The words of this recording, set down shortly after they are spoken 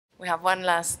We have one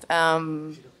last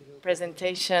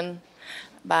presentation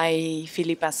by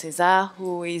FILIPA CÉSAR,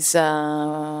 who is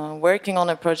working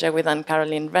on a project with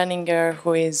Anne-Caroline Renninger,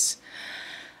 who is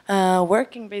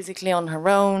working basically on her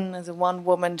own as a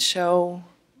one-woman show,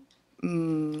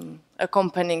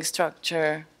 accompanying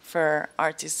structure for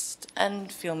artists and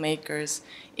filmmakers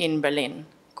in Berlin,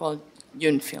 called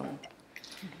Film.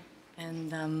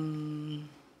 And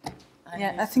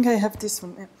I think I have this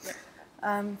one. Yeah.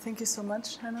 Thank you so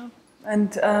much, Hannah.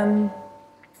 And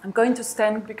I'm going to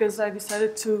stand because I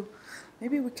decided to.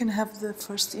 Maybe we can have the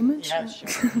first image. Yeah,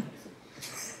 sure.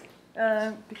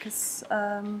 Because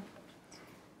I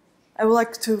would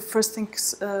like to first thank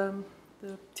the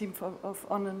team of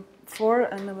On and For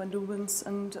and the Wendubens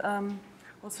and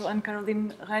also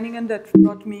Anne-Caroline Reiningen that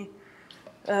brought me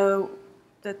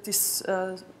that this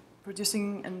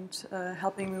producing and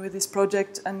helping me with this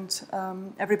project, and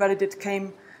everybody that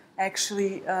came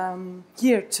actually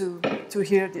here to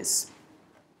hear this.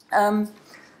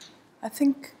 I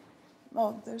think,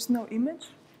 oh, there's no image?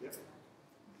 Yeah.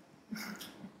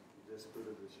 Just put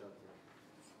it in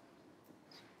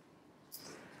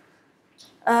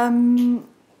shot.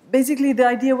 Basically, the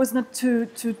idea was not to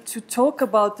talk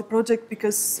about the project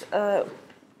because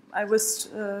I was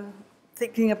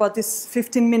thinking about this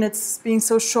 15 minutes being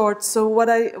so short. So what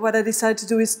I decided to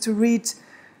do is to read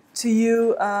to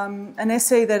you an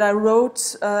essay that I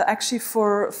wrote actually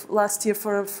for last year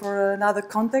for another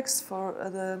context, for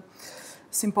the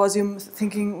symposium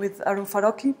Thinking with Arun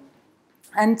Farocki.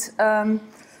 And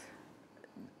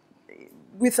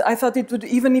I thought it would,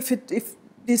 even if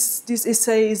this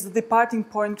essay is the departing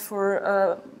point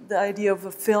for the idea of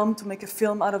a film, to make a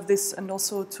film out of this and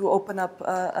also to open up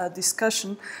a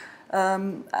discussion,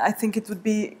 I think it would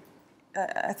be,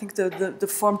 I think the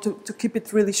form to keep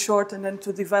it really short and then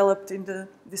to develop in the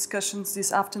discussions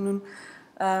this afternoon.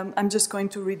 I'm just going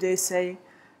to read the essay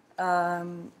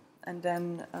and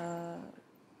then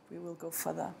we will go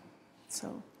further.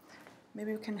 So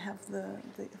maybe we can have the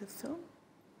film.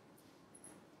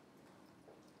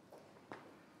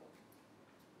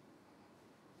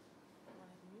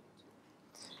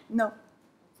 No,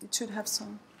 it should have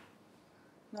some,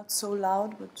 not so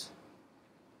loud, but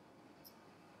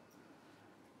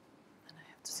and I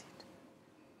have to see it.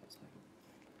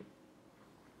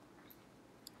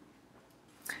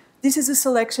 This is a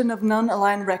selection of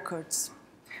non-aligned records,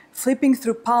 flipping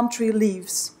through palm tree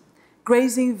leaves,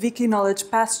 grazing Wiki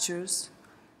knowledge pastures,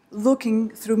 looking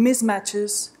through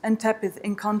mismatches and tepid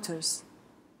encounters.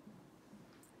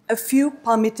 A few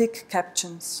palmitic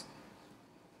captions.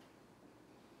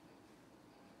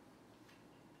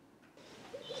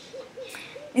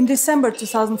 In December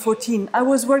 2014, I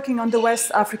was working on the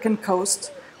West African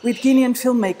coast with Guinean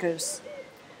filmmakers.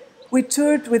 We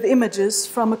toured with images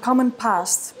from a common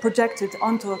past projected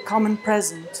onto a common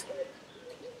present.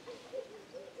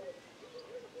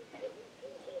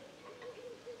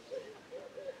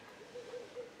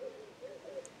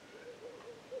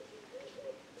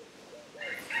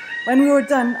 When we were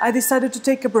done, I decided to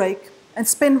take a break and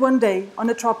spend one day on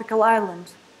a tropical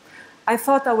island. I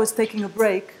thought I was taking a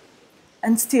break,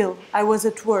 and still, I was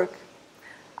at work.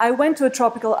 I went to a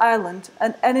tropical island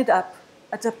and ended up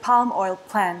at a palm oil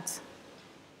plant.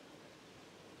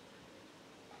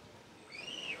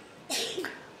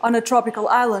 On a tropical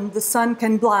island, the sun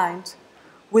can blind.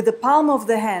 With the palm of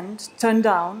the hand turned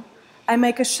down, I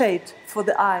make a shade for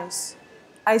the eyes.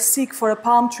 I seek for a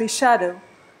palm tree shadow.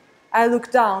 I look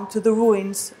down to the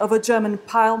ruins of a German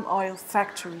palm oil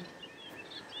factory.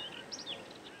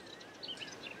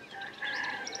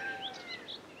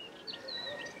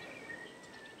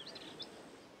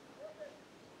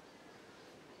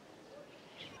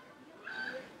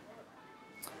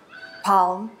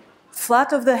 Palm,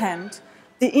 flat of the hand,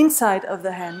 the inside of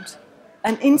the hand,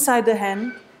 and inside the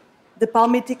hand, the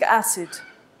palmitic acid.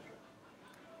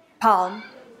 Palm,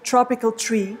 tropical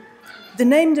tree, the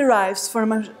name derives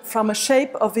from a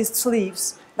shape of its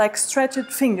leaves, like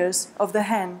stretched fingers of the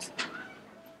hand.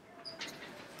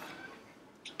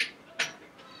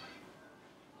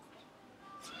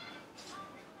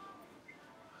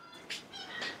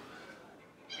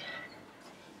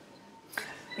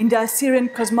 In the Assyrian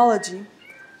cosmology,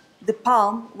 the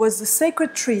palm was the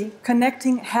sacred tree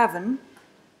connecting heaven,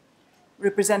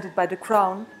 represented by the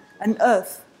crown, and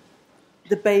earth,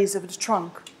 the base of the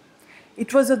trunk.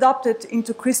 It was adopted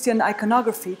into Christian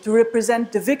iconography to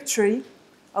represent the victory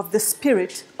of the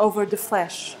spirit over the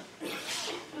flesh.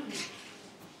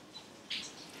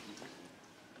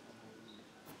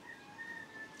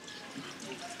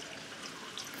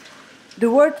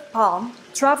 The word palm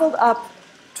traveled up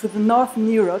to the northern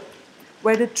Europe,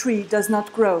 where the tree does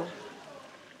not grow.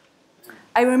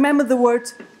 I remember the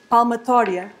word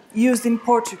palmatória used in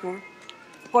Portugal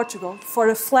for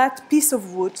a flat piece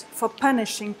of wood for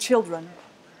punishing children.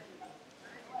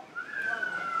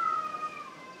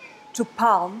 To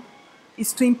palm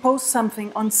is to impose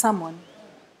something on someone.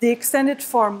 The extended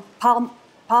form palm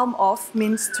off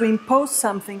means to impose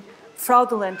something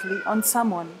fraudulently on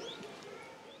someone.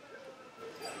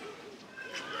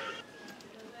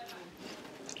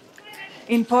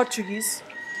 In Portuguese,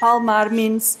 palmar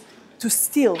means to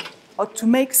steal or to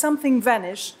make something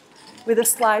vanish with a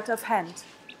sleight of hand.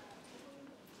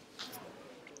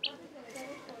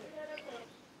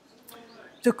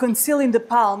 To conceal in the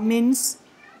palm means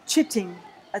cheating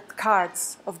at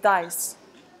cards of dice.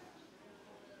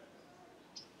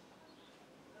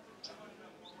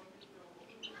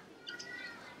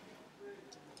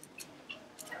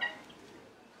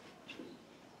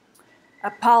 A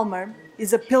palmer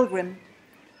is a pilgrim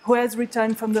who has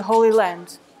returned from the Holy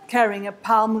Land carrying a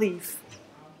palm leaf.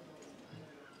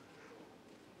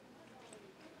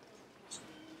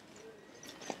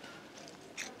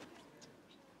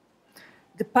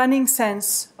 The punning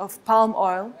sense of palm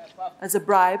oil as a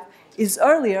bribe is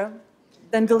earlier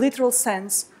than the literal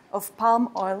sense of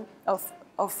palm oil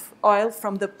of oil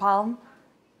from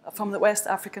the West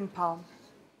African palm.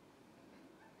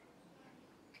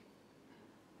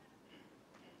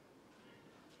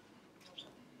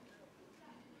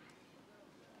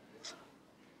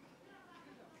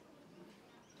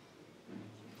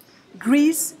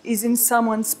 Grease is in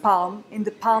someone's palm in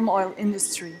the palm oil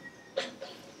industry.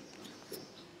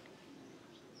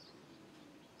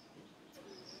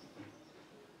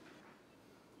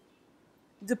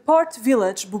 The port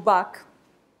village Bubak,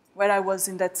 where I was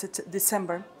in that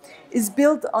December, is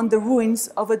built on the ruins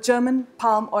of a German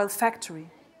palm oil factory,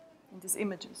 in these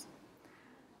images.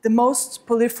 The most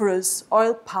proliferous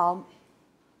oil palm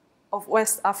of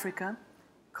West Africa,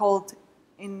 called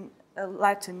in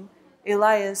Latin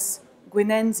Elias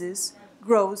guinensis,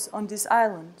 grows on this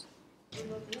island.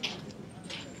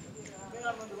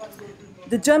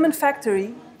 The German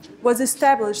factory was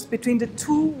established between the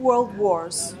two world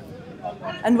wars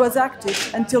and was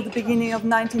active until the beginning of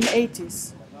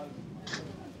 1980s.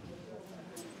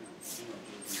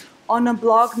 On a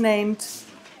blog named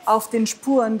Auf den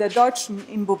Spuren der Deutschen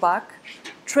in Bubak,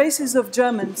 Traces of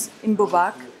Germans in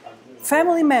Bubak,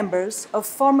 family members of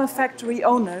former factory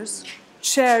owners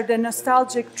share their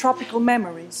nostalgic tropical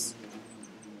memories.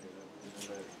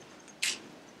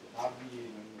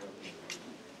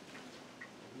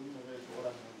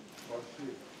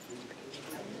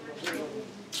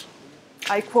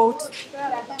 I quote,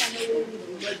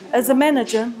 "As a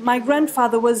manager, my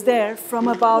grandfather was there from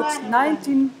about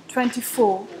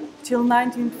 1924 till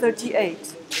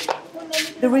 1938.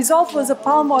 The result was a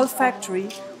palm oil factory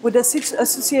with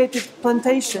associated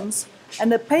plantations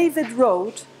and a paved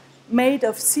road made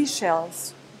of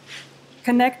seashells,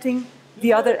 connecting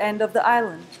the other end of the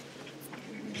island."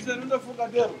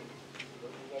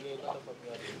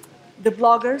 The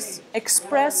bloggers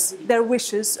express their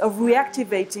wishes of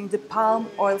reactivating the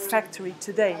palm oil factory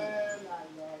today.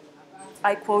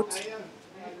 I quote,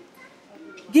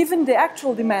 "Given the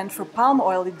actual demand for palm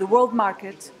oil in the world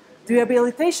market, the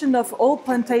rehabilitation of old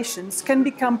plantations can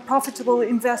become profitable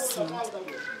investment.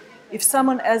 If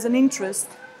someone has an interest,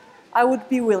 I would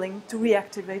be willing to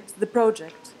reactivate the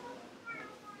project."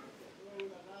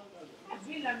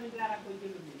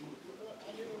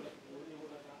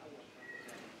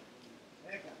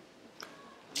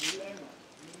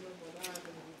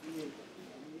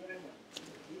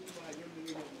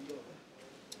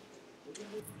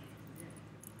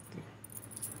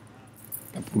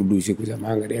 Produce coisa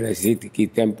manga dela gente que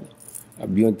tempo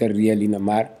avião teria ali na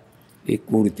mar e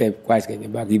curte quase que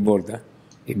vai aqui volta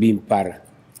e bem para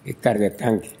e carga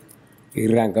tanque e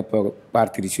arranca para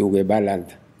parte de jogo e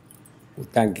balanta o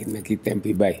tanque naquele tempo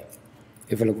e vai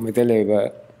e falou como ele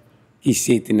leva que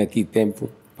sete naquele tempo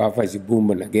para fazer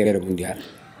bomba na guerra mundial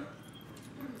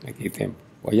naquele tempo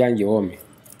o Yang homem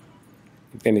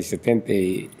tem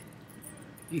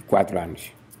 74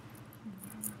 anos.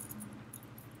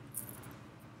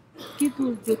 Que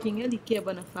tu tinha ali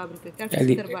quebra na fábrica? Que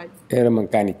ele trabalho? Era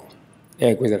mecânico.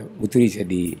 É coisa, motorista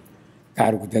de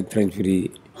carro que está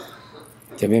transferir.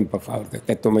 Já vem para a fábrica.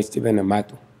 Até toma estiver na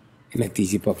mato e na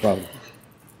tisi para a fábrica.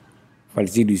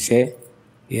 Falecido Zé,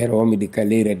 era homem de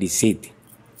caleira de 7.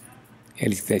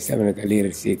 Ele estava na caleira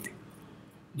de 7.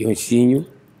 Joãozinho,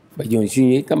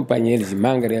 e campanha, eles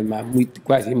mangam, mas muito,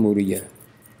 quase morria.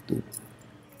 Tudo.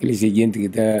 Aquele gente que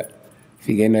está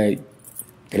ficando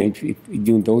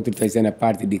junto a outro está na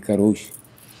parte de caroço,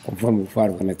 conforme o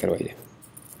faro que não trabalha.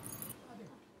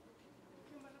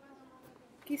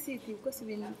 Que sítio, que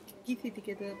sítio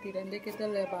que está tirando, que está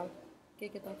levando, que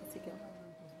está fazendo?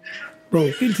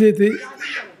 Bom, que sítio,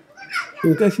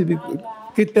 um caso de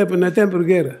que tempo na tempo de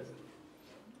guerra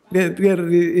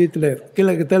de Hitler,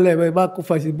 aquela que está levando vai com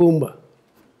faz bomba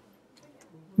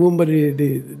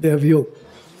de avião,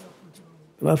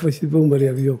 vai fazer bomba de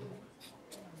avião.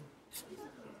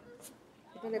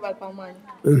 Está levando para a Alemanha.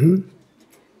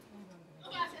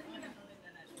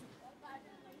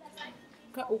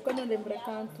 O que não lembra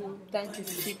tanto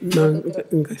tipo? Não,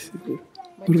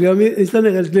 porque a mim está na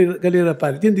galera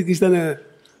parte, gente que está na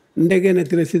negana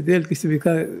três dele que se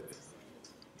fica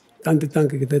tanto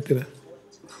tanque que está tirando.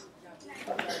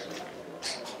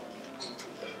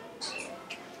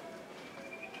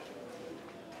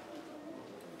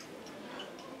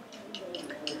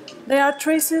 There are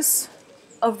traces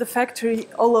of the factory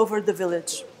all over the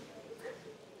village.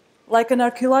 Like an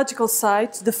archaeological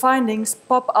site, the findings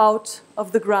pop out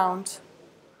of the ground,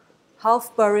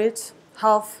 half buried,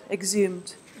 half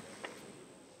exhumed.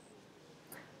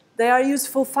 They are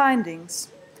useful findings,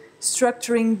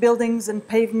 structuring buildings and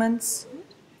pavements,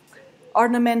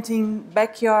 ornamenting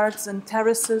backyards and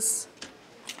terraces,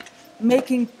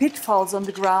 making pitfalls on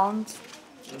the ground,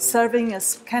 serving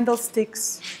as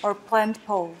candlesticks or plant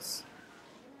poles.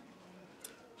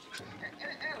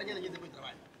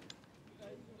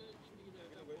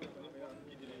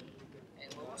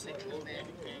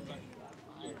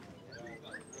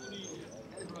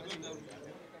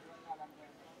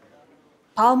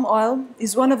 Palm oil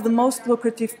is one of the most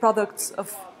lucrative products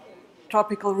of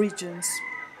tropical regions.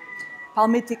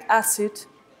 Palmitic acid,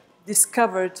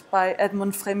 discovered by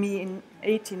Edmond Frémy in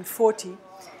 1840,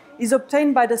 is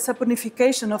obtained by the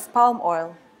saponification of palm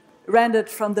oil, rendered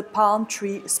from the palm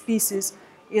tree species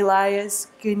Elias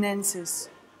guinensis.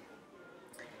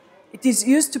 It is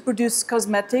used to produce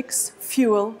cosmetics,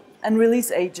 fuel, and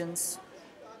release agents.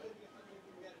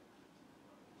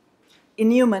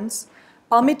 In humans,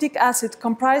 palmitic acid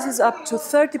comprises up to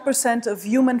 30% of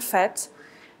human fat.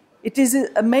 It is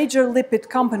a major lipid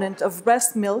component of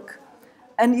breast milk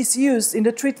and is used in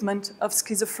the treatment of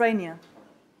schizophrenia.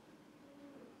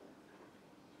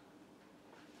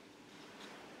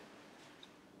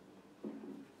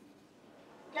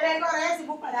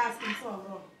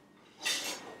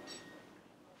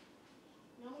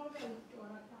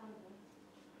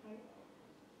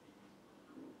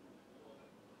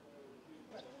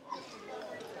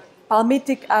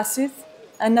 Palmitic acid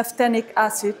and naphthenic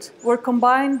acid were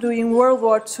combined during World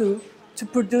War II to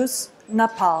produce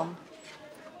napalm.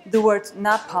 The word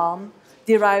napalm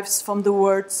derives from the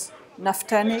words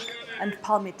naphthenic and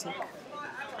palmitic.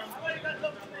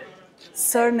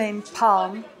 Surname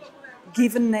Palm,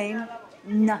 given name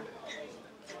Na.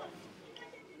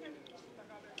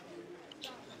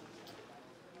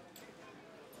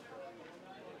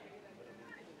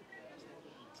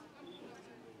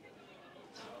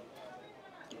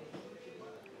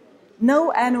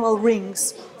 No annual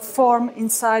rings form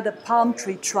inside a palm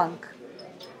tree trunk.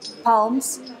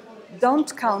 Palms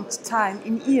don't count time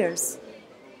in years,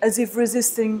 as if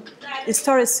resisting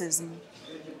historicism.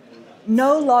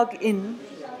 No log-in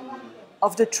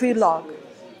of the tree log.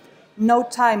 No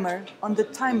timer on the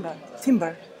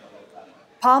timber.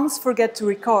 Palms forget to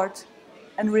record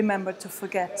and remember to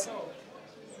forget.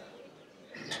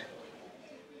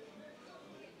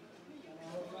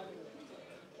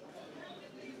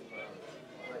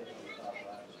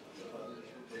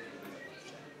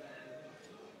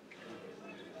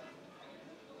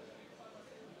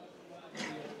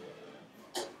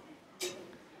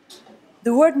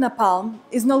 The word napalm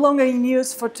is no longer in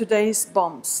use for today's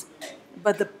bombs,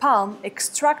 but the palm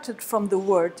extracted from the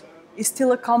word is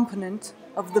still a component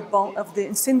of the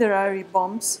incendiary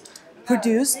bombs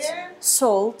produced,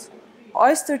 sold,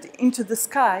 oystered into the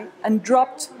sky and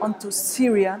dropped onto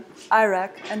Syria,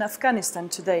 Iraq and Afghanistan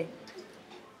today.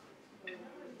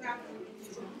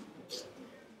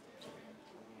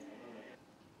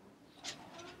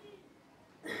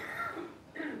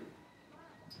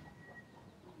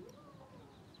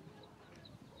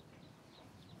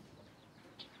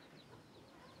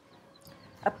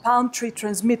 A palm tree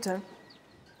transmitter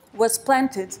was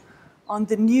planted on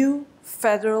the new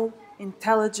Federal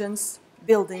Intelligence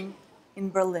Building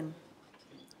in Berlin,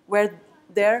 where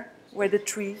the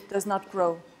tree does not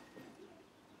grow.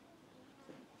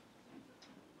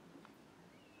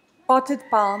 Potted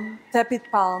palm, tepid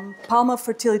palm, palm of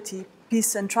fertility,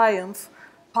 peace and triumph,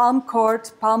 palm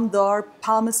court, palm d'or,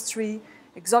 palmistry,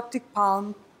 exotic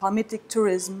palm, palmitic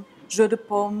tourism, jeu de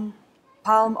paume,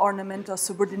 palm ornament or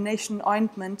subordination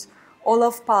ointment,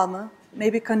 Olof Palme may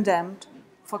be condemned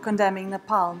for condemning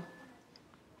napalm.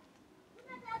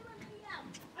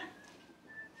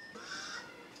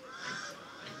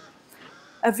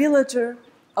 A villager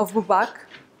of Bubak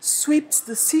sweeps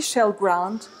the seashell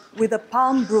ground with a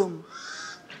palm broom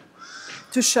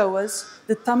to show us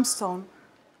the tombstone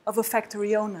of a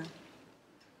factory owner.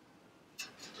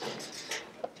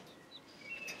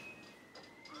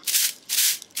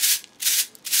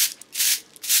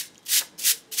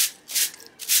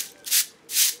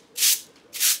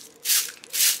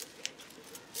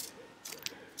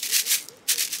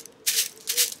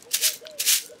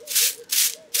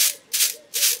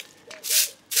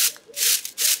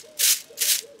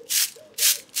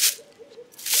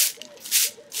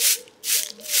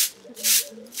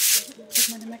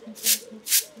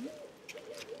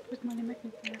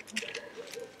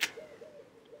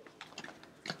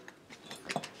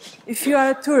 If you are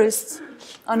a tourist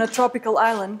on a tropical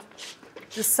island,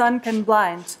 the sun can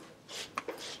blind.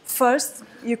 First,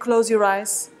 you close your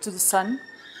eyes to the sun.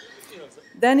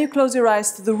 Then you close your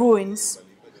eyes to the ruins.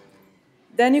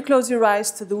 Then you close your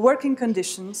eyes to the working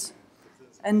conditions.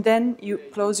 And then you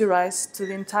close your eyes to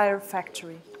the entire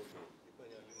factory.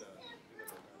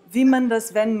 Wie man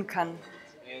das wenden kann,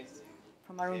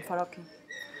 from Arun Farocki.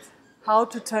 How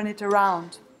to turn it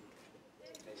around.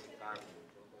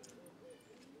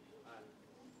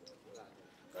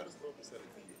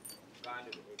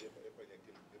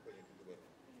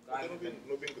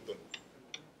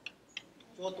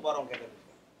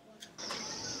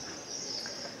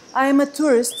 I am a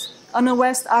tourist on a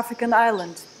West African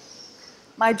island.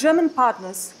 My German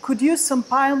partners could use some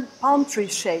palm tree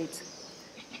shade.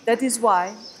 That is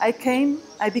why I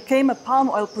became a palm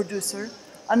oil producer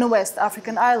on a West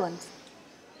African island.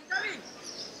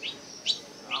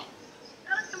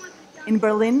 In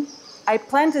Berlin, I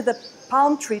planted a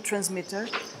palm tree transmitter,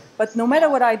 but no matter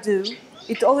what I do,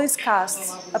 it always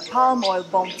casts a palm oil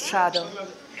bomb shadow.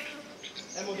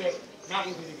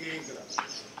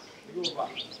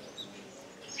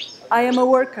 I am a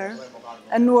worker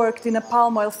and worked in a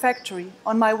palm oil factory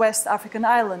on my West African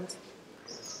island.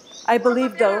 I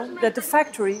believe, though, that the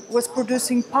factory was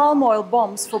producing palm oil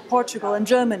bombs for Portugal and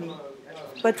Germany,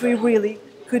 but we really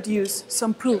could use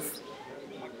some proof.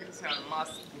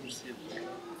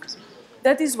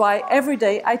 That is why every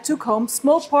day I took home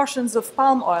small portions of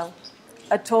palm oil.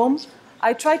 At home,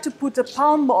 I tried to put a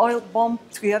palm oil bomb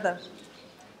together.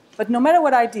 But no matter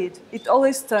what I did, it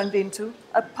always turned into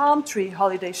a palm tree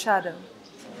holiday shadow.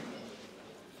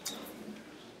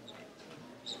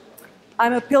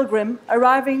 I'm a pilgrim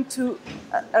arriving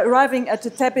at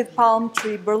the tepid palm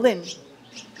tree Berlin.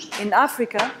 In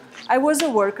Africa, I was a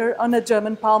worker on a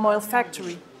German palm oil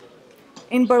factory.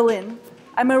 In Berlin,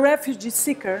 I'm a refugee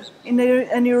seeker in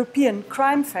an European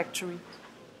crime factory.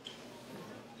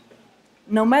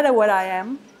 No matter what I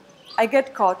am, I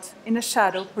get caught in a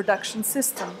shadow production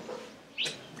system.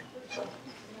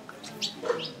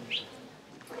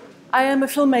 I am a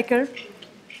filmmaker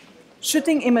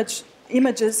shooting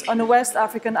images on a West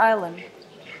African island.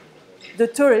 The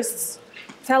tourists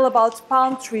tell about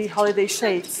palm tree holiday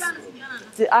shades.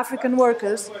 The African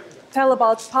workers tell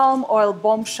about palm oil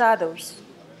bomb shadows.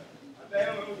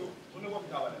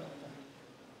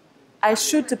 I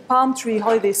shoot the palm tree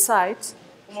holiday site,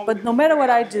 but no matter what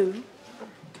I do,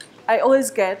 I always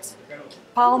get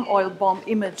palm oil bomb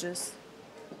images.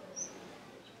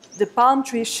 The palm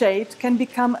tree shade can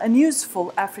become a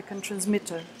useful African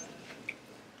transmitter.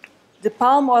 The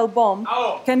palm oil bomb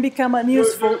can become a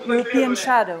useful European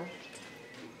shadow.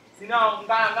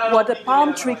 What a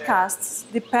palm tree casts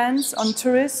depends on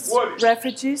tourists,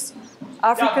 refugees,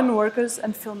 African workers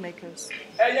and filmmakers.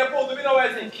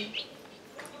 Thank you.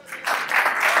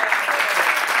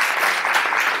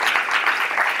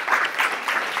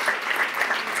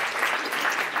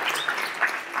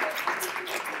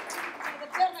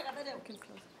 Okay,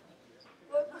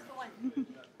 close.